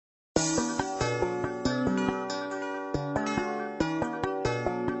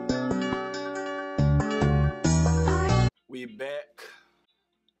We back.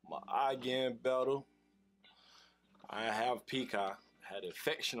 My eye getting better. I have pink eye. I had an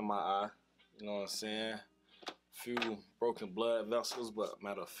infection in my eye. You know what I'm saying? Few broken blood vessels, but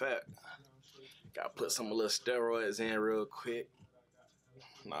matter of fact, gotta put some little steroids in real quick.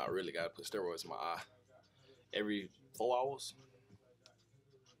 Nah, I really gotta put steroids in my eye. Every 4 hours.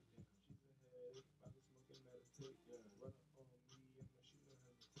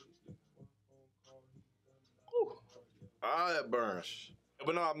 Ooh. Ah, that burns.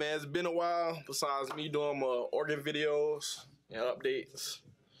 But no, man, it's been a while. Besides me doing my organ videos and updates,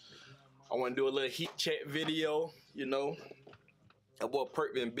 I want to do a little heat check video. You know, that boy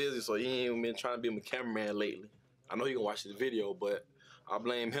Perk been busy, so he ain't even been trying to be my cameraman lately. I know he gonna watch this video, but I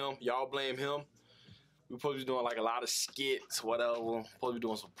blame him. Y'all blame him. We supposed to be doing like a lot of skits, whatever. Supposed to be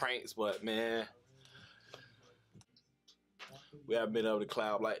doing some pranks, but man, we haven't been able to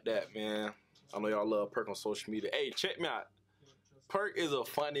collab like that, man. I know y'all love Perk on social media. Hey, check me out. Perk is a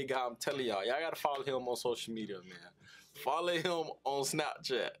funny guy, I'm telling y'all. Y'all gotta follow him on social media, man. Follow him on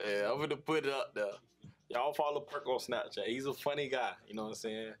Snapchat. Yeah, I'm gonna put it up there. Y'all follow Perk on Snapchat. He's a funny guy, you know what I'm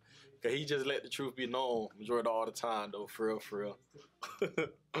saying? Cause he just let the truth be known majority all the time though, for real, for real.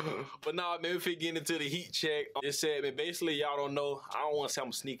 But nah, man, if we get into the heat check, this said, man, basically y'all don't know. I don't want to say I'm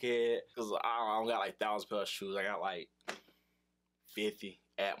a sneakerhead, cause I don't got like 1,000 pair of shoes. I got like 50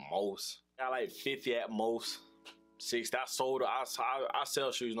 at most. I got like 50 at most. 60. I sold. I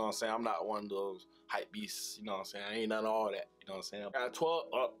sell shoes. You know what I'm saying? I'm not one of those hype beasts. You know what I'm saying? I ain't none of all that. You know what I'm saying? I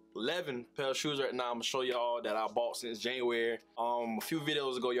got 11 pair of shoes right now. I'm gonna show y'all that I bought since January. A few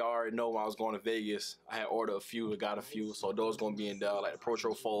videos ago, y'all already know when I was going to Vegas, I had ordered a few. I got a few, so those gonna be in there, like the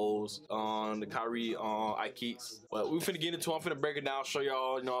Protro Folds, the Kyrie Ikes. But we finna get into it. I'm finna break it down, show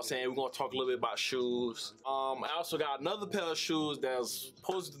y'all. You know what I'm saying? We're gonna talk a little bit about shoes. I also got another pair of shoes that's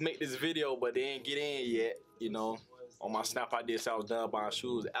supposed to make this video, but they ain't get in yet. You know. On my Snap, I did say I was done buying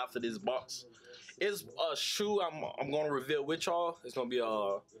shoes after this box. It's a shoe I'm gonna reveal with y'all. It's gonna be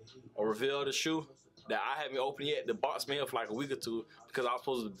a reveal of the shoe that I haven't opened yet. The box been here for like a week or two because I was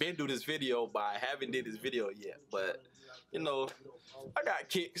supposed to been do this video, but I haven't did this video yet. But you know, I got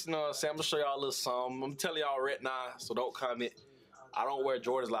kicks. You know what I'm saying? I'm gonna show y'all a little something. I'm telling y'all right now, so don't comment. I don't wear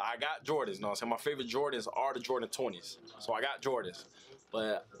Jordans. Like I got Jordans. You know what I'm saying? My favorite Jordans are the Jordan 20s. So I got Jordans.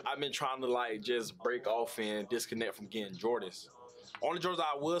 But I've been trying to like just break off and disconnect from getting Jordans. Only Jordans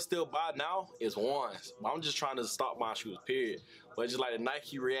I will still buy now is ones. But I'm just trying to stop buying shoes, period. But just like the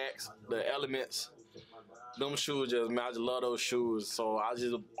Nike Reacts, the Elements, them shoes just, man, I just love those shoes. So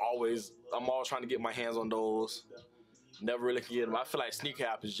I'm always trying to get my hands on those. Never really can get them. I feel like Sneaker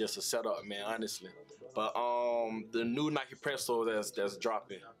App is just a setup, man, honestly. But the new Nike Presto that's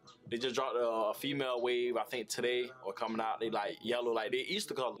dropping. They just dropped a female wave, I think today, or coming out. They like yellow, like they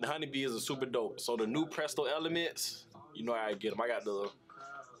Easter color. The honeybees are super dope. So the new Presto Elements, you know how I get them. I got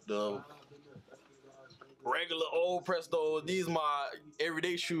the regular old Presto. These my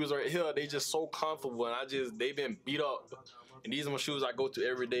everyday shoes right here. They just so comfortable, and they been beat up. And these are my shoes I go to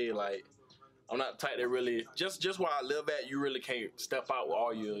every day. Like I'm not the type that really, just where I live at, you really can't step out with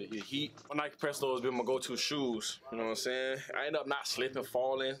all your heat. My Nike Presto has been my go-to shoes, you know what I'm saying? I end up not slipping,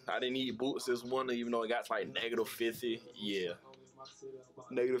 falling. I didn't need boots this winter, even though it got to like -50. Yeah,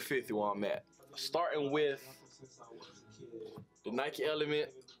 -50 where I'm at. Starting with the Nike Element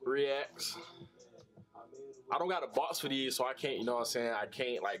Reacts. I don't got a box for these, so I can't, you know what I'm saying? I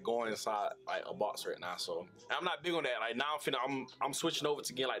can't like go inside like a box right now. So I'm not big on that. Like now I'm switching over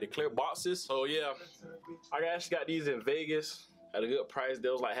to getting like the clear boxes. So yeah, I actually got these in Vegas at a good price. They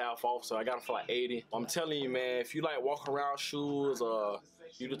was like half off, so I got them for like 80. I'm telling you, man, if you like walk around shoes,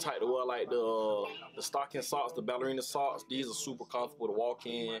 you the type to wear like the stocking socks, the ballerina socks, these are super comfortable to walk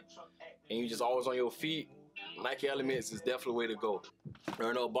in, and you just always on your feet. Nike Elements is definitely the way to go.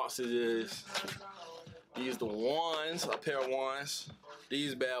 I know boxes is. These the ones, a pair of ones.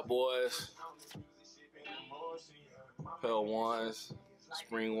 These bad boys. Pair of ones,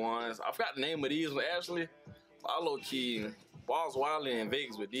 spring ones. I forgot the name of these ones actually. I low key, I was wilding in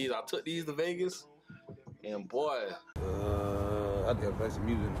Vegas with these. I took these to Vegas, and boy. I gotta play some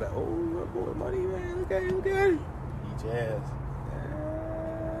music in the back. Oh, my boy, money, man. Okay. Jazz.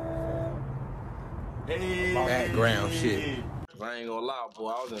 Hey. Background shit. I ain't gonna lie, boy.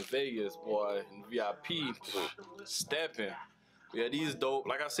 I was in Vegas, boy, in VIP, stepping. Yeah, these dope.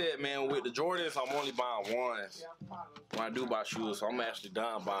 Like I said, man, with the Jordans, I'm only buying ones when I do buy shoes. So I'm actually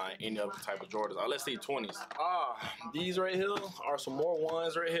done buying any other type of Jordans, unless they 20s. These right here are some more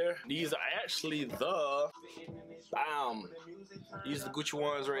ones right here. These are actually these are the Gucci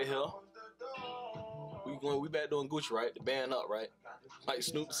ones right here. We back doing Gucci, right? The band up, right? Like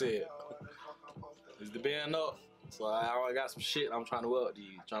Snoop said. Is the band up? So I got some shit. I'm trying to wear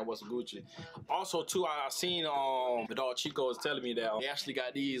these. Trying to wear some Gucci. Also, too, I seen the dog Chico was telling me that they actually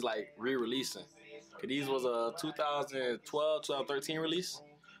got these like re-releasing. Cause these was a 2012, 2013 release.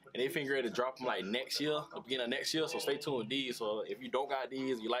 And they figure to drop them like next year, the beginning of next year. So stay tuned with these. So if you don't got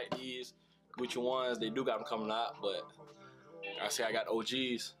these, you like these Gucci ones, they do got them coming out. But I say I got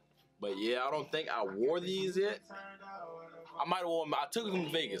OGs. But yeah, I don't think I wore these yet. I might have worn them. I took them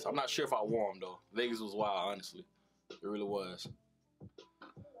to Vegas. I'm not sure if I wore them though. Vegas was wild, honestly. It really was. I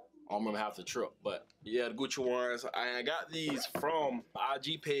don't remember half the trip, but yeah, the Gucci ones. I got these from an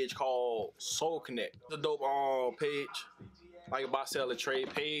IG page called Soul Connect. The dope page, like a buy, sell, and trade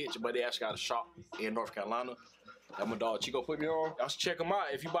page, but they actually got a shop in North Carolina. That my dog Chico put me on. Y'all should check them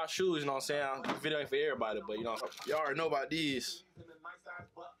out if you buy shoes. You know what I'm saying? This video ain't for everybody, but you know, y'all already know about these.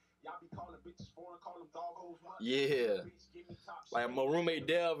 Yeah. Like my roommate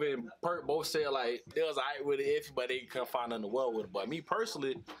Dev and Perk both said like they was alright with it, but they couldn't find nothing to wear with it. But me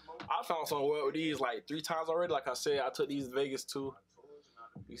personally, I found something to wear with these like 3 times already. Like I said, I took these to Vegas too.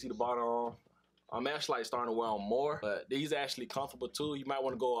 You see the bottom on. I'm actually like starting to wear them more, but these are actually comfortable too. You might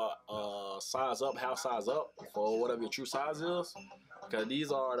want to go size up, half size up for whatever your true size is. Cause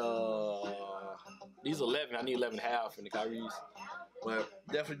these are these 11. I need 11 and a half in the Kyrie's. But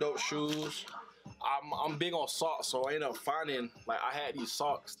definitely dope shoes. I'm big on socks, so I ended up finding like I had these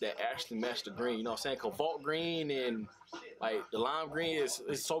socks that actually match the green. You know what I'm saying? Cobalt green and like the lime green is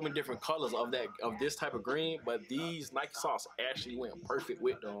so many different colors of this type of green. But these Nike socks actually went perfect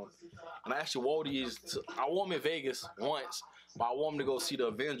with them. And I actually wore these. I wore them in Vegas once, but I wore them to go see the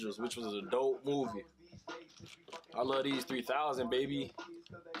Avengers, which was a dope movie. I love these 3000, baby.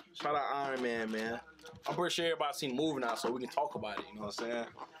 Shout out Iron Man, man. I'm pretty sure everybody's seen the movie now, so we can talk about it, you know what I'm saying?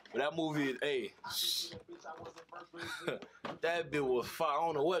 But that movie, hey, that bit was fire. I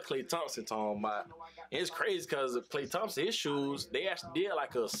don't know what Klay Thompson talking about. And it's crazy because Klay Thompson, his shoes, they actually did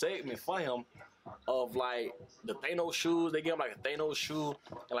like a segment for him of like the Thanos shoes. They give him like a Thanos shoe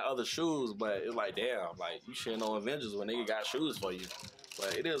and like other shoes, but it's like, damn, like you shouldn't know Avengers when they got shoes for you.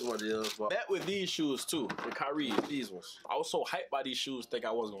 But it is what it is. But back with these shoes too, the Kyrie, these ones. I was so hyped by these shoes, think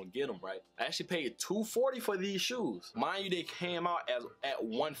I wasn't gonna get them, right? I actually paid $240 for these shoes. Mind you, they came out at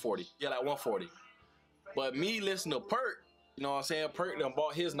 $140. Yeah, like $140. But me listening to Perk, you know what I'm saying? Perk done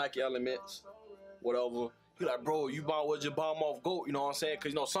bought his Nike Elements, whatever. He like, bro, you bought what you bought them off GOAT, you know what I'm saying?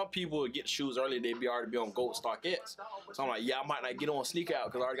 Cause you know, some people get shoes early, they already be on GOAT StockX. So I'm like, yeah, I might not get on Sneak Out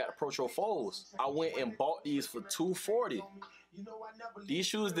because I already got the Pro Tro 4s. I went and bought these for $240. These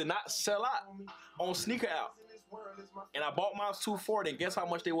shoes did not sell out on Sneaker Out. And I bought mine $240, and guess how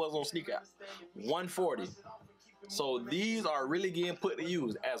much they was on Sneaker Out? $140. So these are really getting put to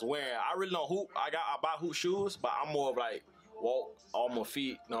use as wearing. I really don't hoop. I buy hoop shoes, but I'm more of like walk on my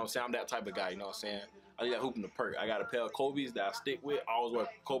feet. You know what I'm saying? I'm that type of guy, you know what I'm saying? I got hooping the Perk. I got a pair of Kobe's that I stick with. I always wear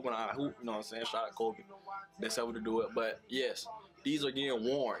Kobe when I hoop, you know what I'm saying? Shout out Kobe. Best ever to do it. But yes, these are getting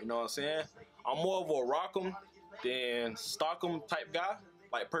worn, you know what I'm saying? I'm more of a rock 'em than stock 'em type guy,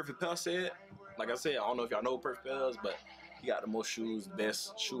 like Perfect Pair said. Like I said, I don't know if y'all know Perfect Pairs, but he got the most shoes,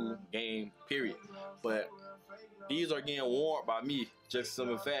 best shoe game, period. But these are getting worn by me. Just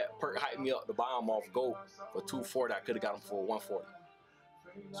some fact, Perk hyped me up to buy them off GOAT for $240. I could have got them for $140.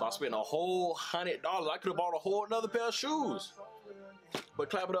 So I spent a whole $100. I could have bought a whole another pair of shoes. But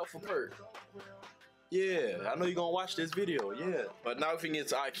clap it up for Perk. Yeah, I know you're gonna watch this video, yeah. But now if you get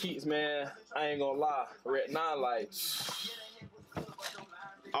to Ikeets, man, I ain't gonna lie. Right now, like,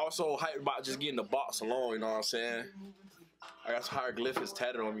 also hyped about just getting the box alone, you know what I'm saying? I got some hieroglyphics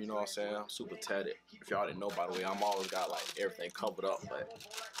tatted on me, you know what I'm saying? I'm super tatted. If y'all didn't know, by the way, I'm always got like everything covered up, but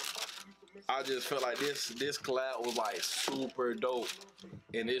I just feel like this collab was like super dope.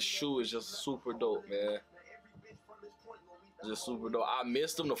 And this shoe is just super dope, man. Just super dope. I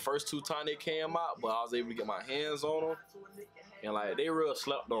missed them the first 2 times they came out, but I was able to get my hands on them. And like, they real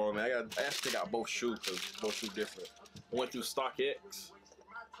slept on, man. I actually got both shoes, because both shoes different. I went through StockX.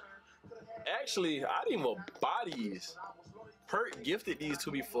 Actually, I didn't even buy these. Perk gifted these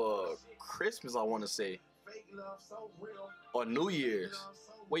to me for Christmas, I want to say. Or New Year's.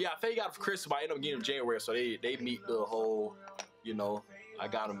 Well, yeah, I think he got it for Christmas, but I ended up getting them in January, so they meet the whole, you know, I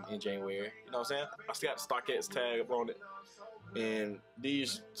got them in January. You know what I'm saying? I still got the StockX tag up on it. And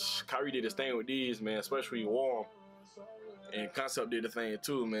these, Kyrie did his thing with these, man, especially when you wore them. And Concept did the thing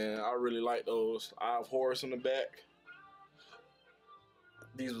too, man. I really like those. I have Horus on the back.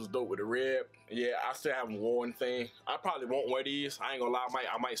 These was dope with the red. Yeah, I still haven't worn thing. I probably won't wear these. I ain't gonna lie,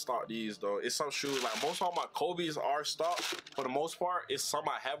 I might start these though. It's some shoes, like most of all my Kobe's are stocked for the most part. It's some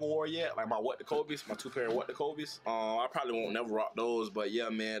I haven't worn yet, like my What the Kobe's, my 2 pair of What the Kobe's. I probably won't never rock those, but yeah,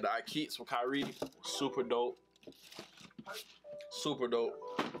 man, the Ikeets for Kyrie, super dope. Super dope.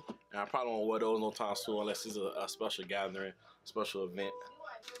 And I probably won't wear those no time soon unless it's a special gathering, special event.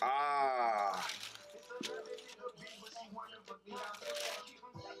 Ah.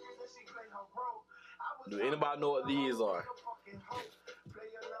 Do anybody know what these are?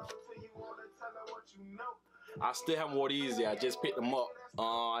 I still haven't wore these yet. I just picked them up.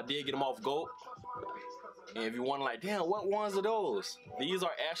 I did get them off GOAT. And if you want like, damn, what ones are those? These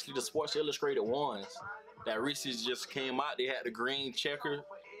are actually the Sports Illustrated ones that recently just came out. They had the green checker,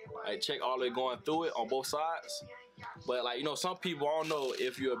 like check all the way going through it on both sides. But like, you know, some people, I don't know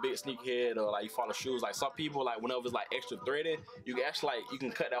if you're a big sneakerhead or like you follow shoes, like some people, like whenever it's like extra threading, you can actually like, you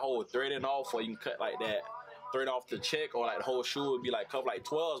can cut that whole threading off, or you can cut like that thread off the check, or like the whole shoe would be like covered. Like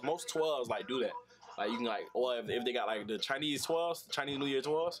 12s, most 12s like do that. Like you can like, or if they got like the Chinese 12s, Chinese New Year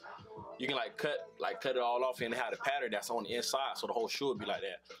 12s, you can like cut it all off and have the pattern that's on the inside, so the whole shoe would be like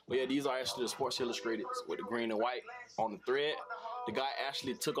that. But yeah, these are actually the Sports Illustrated with the green and white on the thread. The guy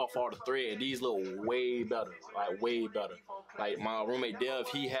actually took off all the thread. These look way better, like way better. Like my roommate Dev,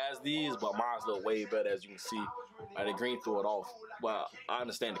 he has these, but mine's look way better, as you can see. Like the green threw it off. Well, I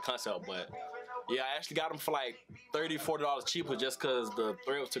understand the concept, but yeah, I actually got them for like $30, $40 cheaper just because the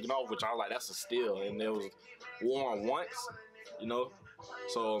thread was taken off, which I was like, that's a steal. And it was worn once, you know?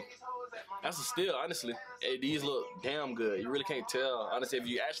 So that's a steal, honestly. Hey, these look damn good. You really can't tell. Honestly, if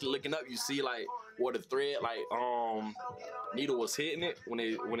you actually looking up, you see like where the thread, like needle was hitting it when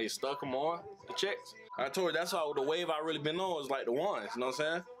they stuck them on the checks. I told you that's how the wave I really been on is like the ones. You know what I'm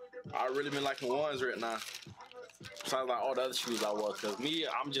saying? I really been liking the ones right now. Besides like all the other shoes I was, cause me,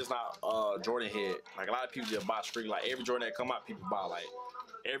 I'm just not Jordan head. Like a lot of people just buy straight. Like every Jordan that come out, people buy. Like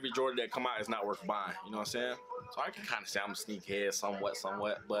every Jordan that come out is not worth buying. You know what I'm saying? So I can kind of say I'm a sneakerhead somewhat,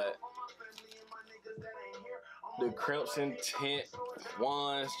 but the Crimson Tint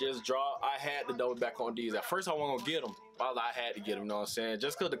ones just dropped. I had to double back on these. At first I wasn't gonna get them. I had to get them, you know what I'm saying?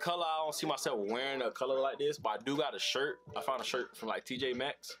 Just cause the color, I don't see myself wearing a color like this, but I do got a shirt. I found a shirt from like TJ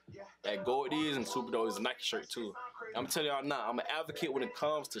Maxx that go with these, and super dope is a Nike shirt too. I'm telling y'all now, I'm an advocate when it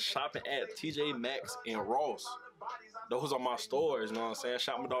comes to shopping at TJ Maxx and Ross. Those are my stores, you know what I'm saying?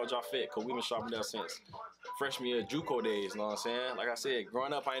 Shop my dog Jaffet, cause we've been shopping there since freshman year JUCO days, you know what I'm saying? Like I said,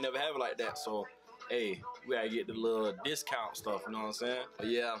 growing up, I ain't never have it like that, so hey, we gotta get the little discount stuff, you know what I'm saying? But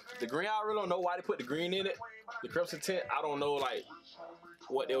yeah, the green, I really don't know why they put the green in it. The Crimson Tint, I don't know like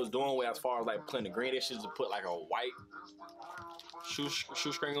what they was doing with as far as like putting the green. They should just put like a white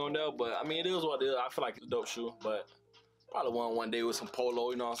shoestring on there. But I mean, it is what it is. I feel like it's a dope shoe, but probably one day with some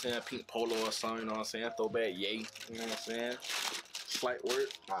polo, you know what I'm saying? Pink polo or something, you know what I'm saying? Throwback, yay, you know what I'm saying? Slight work.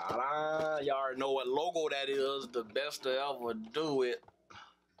 Y'all already know what logo that is. The best to ever do it.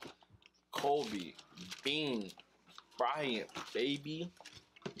 Kobe, Bean, Bryant, baby.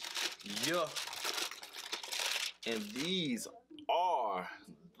 Yeah. And these are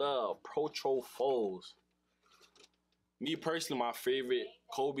the Protro Foes. Me personally, my favorite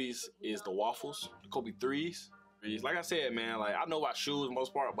Kobe's is the waffles, the Kobe 3s. Like I said, man, like I know about shoes for the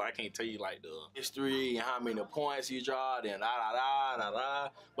most part, but I can't tell you like the history and how many points he dropped and da.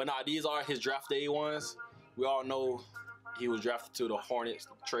 But nah, these are his draft day ones. We all know he was drafted to the Hornets,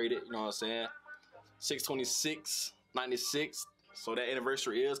 traded, you know what I'm saying? 6/26/96. So that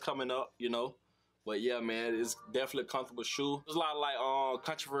anniversary is coming up, you know. But yeah, man, it's definitely a comfortable shoe. There's a lot of like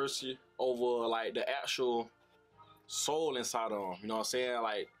controversy over like the actual sole inside of them. You know what I'm saying?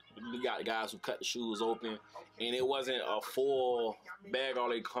 Like we got guys who cut the shoes open, and it wasn't a full bag all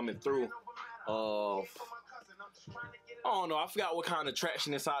they coming through. I don't know. I forgot what kind of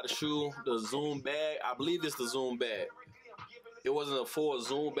traction inside the shoe. The Zoom bag. I believe it's the Zoom bag. It wasn't a full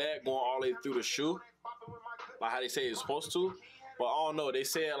Zoom bag going all the way through the shoe, like how they say it's supposed to. But I don't know, they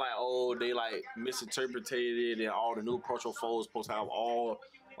said like, oh, they like misinterpreted and all the new Protro Foes supposed to have all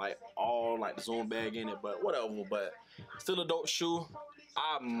the Zoom bag in it, but whatever. But still a dope shoe.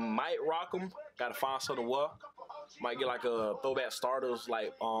 I might rock them. Gotta find something to wear. Might get like a throwback starters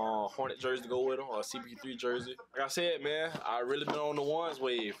like Hornet jersey to go with them, or a CP3 jersey. Like I said, man, I really been on the ones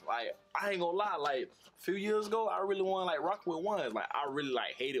wave. Like I ain't gonna lie, like a few years ago, I really wanted like rock with ones. Like I really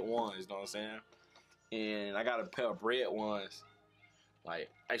like hated ones, you know what I'm saying? And I got a pair of red ones.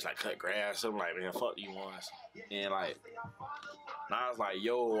 Like I used to like cut grass. I'm like, man, fuck these ones. And like now I was like,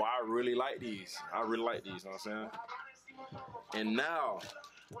 yo, I really like these. I really like these, you know what I'm saying? And now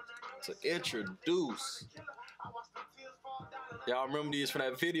to introduce, y'all remember these from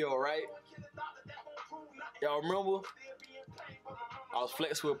that video, right? Y'all remember? I was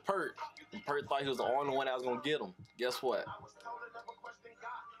flexing with Perk, and Perk thought he was the only one that was gonna get them. Guess what?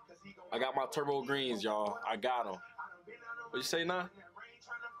 I got my turbo greens, y'all. I got them. What you say now?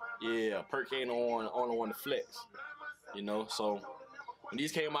 Yeah, Perk ain't the only one to flex. you know. So when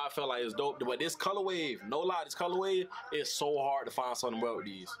these came out, I felt like it was dope. But this color wave, no lie, this color wave is so hard to find something well with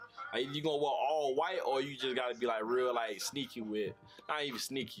these. Like you gonna wear all white, or you just gotta be like real like sneaky with, not even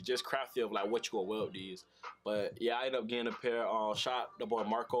sneaky, just crafty of like what you gonna wear with these. But yeah, I ended up getting a pair. Shot the boy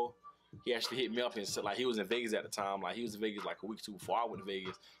Marco. He actually hit me up and said like he was in Vegas at the time. Like he was in Vegas like a week or two before I went to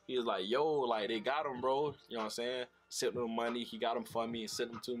Vegas. He was like, yo, like they got him, bro. You know what I'm saying? Sent him money. He got them for me and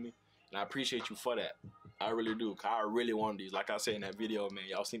sent them to me. And I appreciate you for that. I really do. Cause I really wanted these. Like I said in that video, man.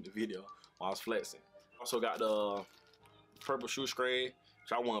 Y'all seen the video while I was flexing. Also got the purple shoe screen.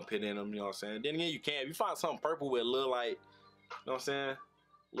 I want to put in them, you know what I'm saying? Then again, you can. If you find something purple with a little, like, you know what I'm saying?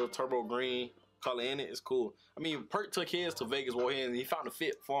 Little turbo green color in it, it's cool. I mean, Perk took his to Vegas with him, and he found a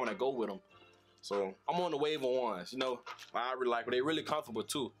fit for him that go with him. So, I'm on the wave of ones, you know? I really like them. They really comfortable,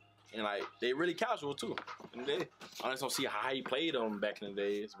 too. And, like, they really casual, too. And I just don't see how he played them back in the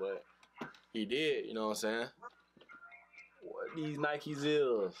days, but he did, you know what I'm saying? What these Nikes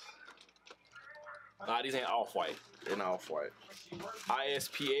is? Nah, these ain't off-white. They're not off-white.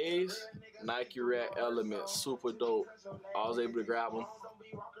 ISPAs, Nike Rack Elements, super dope. I was able to grab them.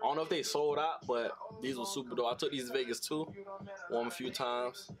 I don't know if they sold out, but these were super dope. I took these to Vegas too, wore them a few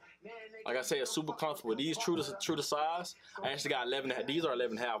times. Like I said, super comfortable. These true to size. I actually got 11. These are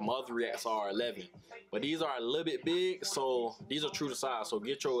 11.5. My other Reacts are 11, but these are a little bit big, so these are true to size. So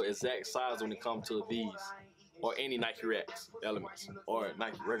get your exact size when it comes to these. Or any Nike Reacts Elements, or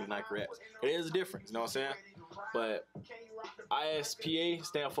regular Nike Reacts. It is a difference, you know what I'm saying? But ISPA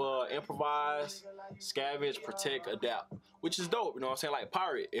stand for Improvise, Scavenge, Protect, Adapt, which is dope, you know what I'm saying? Like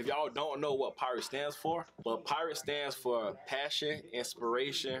Pirate, if y'all don't know what Pirate stands for, but Pirate stands for passion,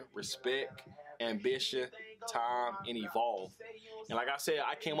 inspiration, respect, ambition, time, and evolve. And like I said,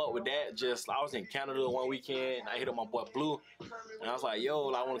 I came up with that I was in Canada one weekend. I hit up my boy Blue, and I was like, yo,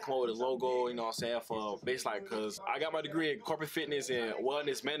 I want to come up with this logo, you know what I'm saying, for basically, because I got my degree in corporate fitness and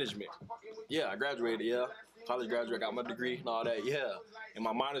wellness management. Yeah, I graduated, yeah. College graduate, got my degree and all that, yeah. And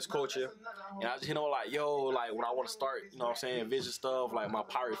my minor is coaching. And I just, you know, like, yo, like, when I want to start, you know what I'm saying, vision stuff, like my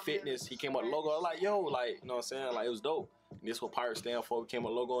Pirate Fitness, he came up with the logo. I was like, yo, like, you know what I'm saying, like, it was dope. And this is what Pirate stand for. We came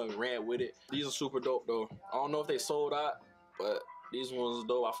up with the logo and ran with it. These are super dope, though. I don't know if they sold out, but these ones are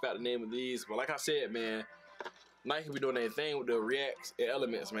dope. I forgot the name of these. But like I said, man, Nike be doing their thing with the Reacts and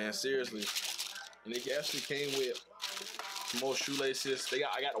Elements, man, seriously. And they actually came with more shoelaces.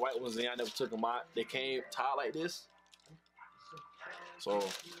 I got the white ones in. I never took them out. They came tied like this. So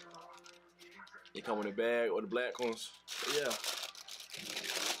they come in the bag or the black ones. But yeah,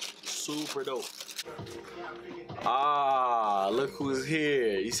 super dope. Ah, look who's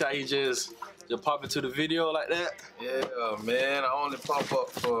here. You see how he just pop into the video like that? Yeah, man. I only pop up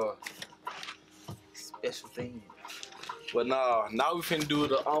for special things. But nah, now we finna do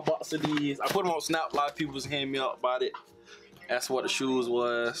the unbox of these. I put them on Snap. A lot of people was hitting me up about it. That's what the shoes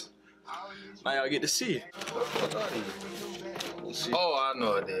was. Now y'all get to see. Oh, I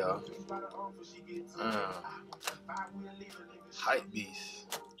know what they are. Hype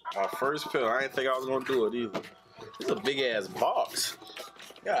beast. My first pair. I didn't think I was gonna do it either. It's a big ass box.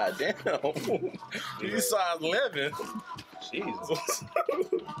 God damn. These size 11. Jesus.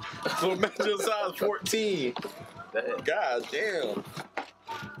 So imagine size 14. God damn.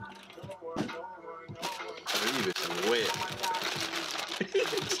 Leave it wet.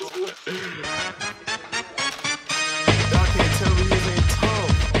 Y'all can't tell me these ain't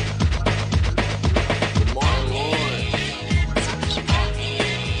tough. Martin Lawrence.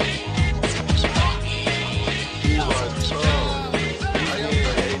 These are tough.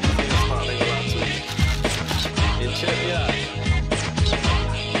 And check me out.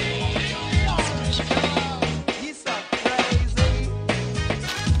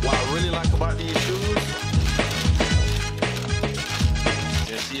 What I really like about these shoes,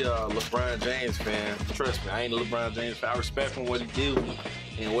 LeBron James fan. Trust me, I ain't a LeBron James fan. I respect him what he did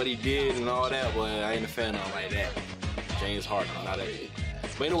and what he did and all that, but I ain't a fan of him like that. James Harden, not that.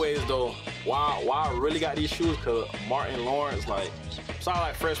 But anyways, though, why I really got these shoes? Cause Martin Lawrence, like, sound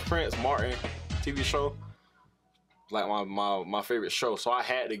like Fresh Prince, Martin TV show, like my favorite show. So I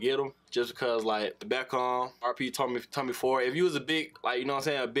had to get them just because, like, the Beckham, RP told me before. If you was a big, like, you know what I'm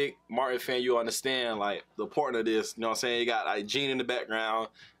saying, a big Martin fan, you understand like the importance of this. You know what I'm saying? You got like Gina in the background.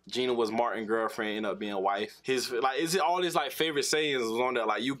 Gina was Martin's girlfriend, ended up being wife. His, like, is it all his like favorite sayings was on there,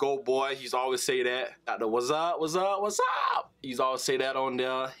 like, you go boy. He's always say that. Got the what's up, what's up, what's up. He's always say that on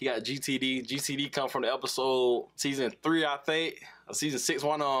there. He got GTD. GTD come from the episode season 3, I think. Season 6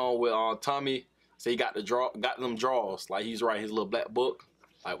 one on with Tommy. So he got them draws. Like, he's writing his little black book.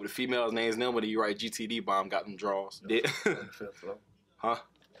 Like, with the females' names and them, but he write GTD bomb, got them draws. Did. On the fifth floor. Huh?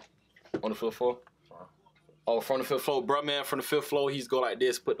 On the fifth floor? Oh, from the 5th floor, bruh, man, from the 5th floor, he's go like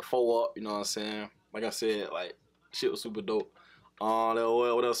this, put the 4 up, you know what I'm saying? Like I said, like, shit was super dope. What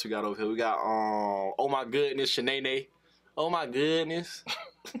else we got over here? We got, oh my goodness, Shanae. Oh my goodness.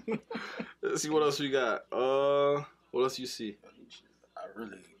 Let's see what else we got. What else you see?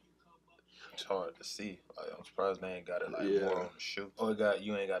 It's hard to see. Like, I'm surprised they ain't got it like more on the shoe. Oh,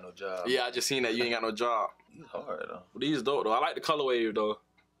 you ain't got no job. Yeah, I just seen that you ain't got no job. These hard though. These dope though. I like the colorway though.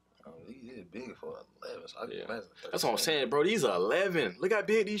 These is big for 11. So I can imagine. That's what I'm saying, bro. These are 11. Look how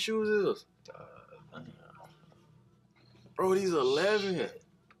big these shoes is. Bro, these are 11.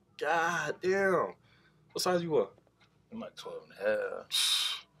 God damn. What size you are? I'm like 12 and a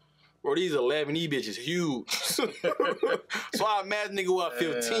half. Bro, these 11, these bitches huge. So I imagine nigga what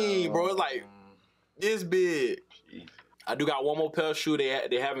 15, bro. It's like this big. Jeez. I do got one more pair of shoe.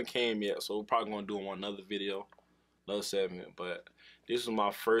 They haven't came yet, so we're probably gonna do them on another video, another segment. But this was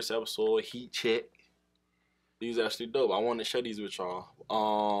my first episode, heat check. These are actually dope. I wanted to share these with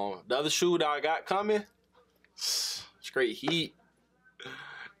y'all. The other shoe that I got coming, straight heat.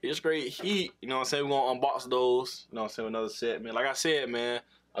 It's great heat. You know what I'm saying? We're gonna unbox those. You know what I'm saying? Another segment. Like I said, man,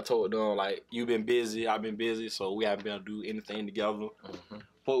 I told them, like, you've been busy, I've been busy, so we haven't been able to do anything together.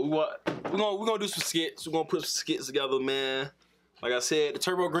 But we're gonna do some skits. We're gonna put some skits together, man. Like I said, the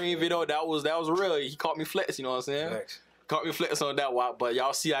Turbo Green video, that was real. He caught me flex, you know what I'm saying? Thanks. Caught me flex on that one. But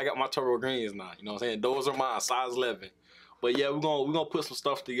y'all see I got my Turbo Greens now. You know what I'm saying? Those are mine, size 11. But yeah, we're gonna put some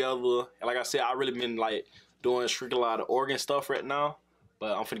stuff together. And like I said, I really been like doing strictly a lot of Oregon stuff right now.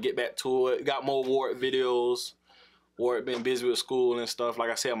 But I'm finna get back to it. Got more Ward videos. Ward been busy with school and stuff.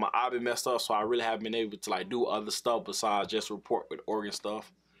 Like I said, my eye been messed up, so I really haven't been able to like do other stuff besides just report with Oregon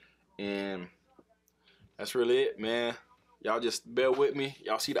stuff. And that's really it, man. Y'all just bear with me.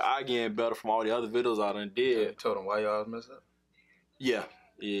 Y'all see the eye getting better from all the other videos I done did. You told them why y'all messed up? Yeah.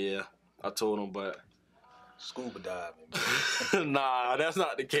 I told them, but scuba diving. Nah, that's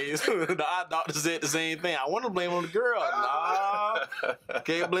not the case. The eye doctor said the same thing. I want to blame it on the girl. Nah,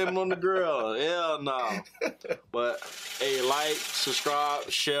 can't blame it on the girl. Hell nah. But hey, like, subscribe,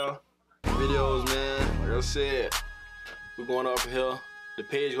 share videos, man. Like I said, we're going up here. The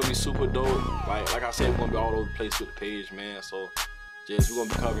page gonna be super dope. Like I said, we're gonna be all over the place with the page, man. So we're gonna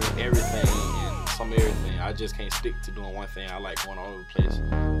be covering everything and some everything. I just can't stick to doing one thing. I like going all over the place. So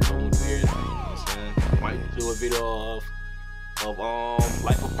I'm gonna do everything, you know what I'm saying? Might do a video of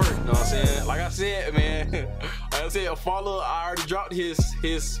Life of Perk, you know what I'm saying? Like I said, man, like I said, follow, I already dropped his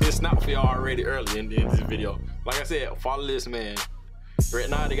snap for y'all already early in this video. Like I said, follow this man. Right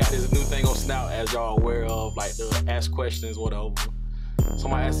now they got this new thing on Snap, as y'all aware of, like the ask questions, whatever.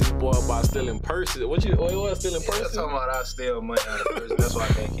 Somebody asked this boy about stealing purses. What was stealing purses? Talking about I steal money out of purses. That's why I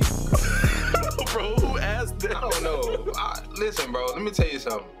can't keep it. Bro, who asked that? I don't know. Listen, bro, let me tell you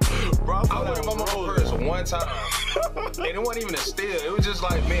something. Bro, I went in my purse one time, and it wasn't even a steal. It was just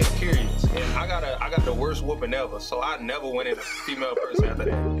like being curious. And I got the worst whooping ever, so I never went in a female purse after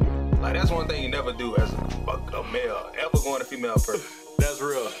that. Like, that's one thing you never do as a male, ever go in a female purse. That's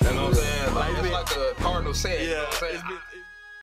real. You know what I'm saying? Like, it's like a cardinal saying. Yeah. You know what I'm saying?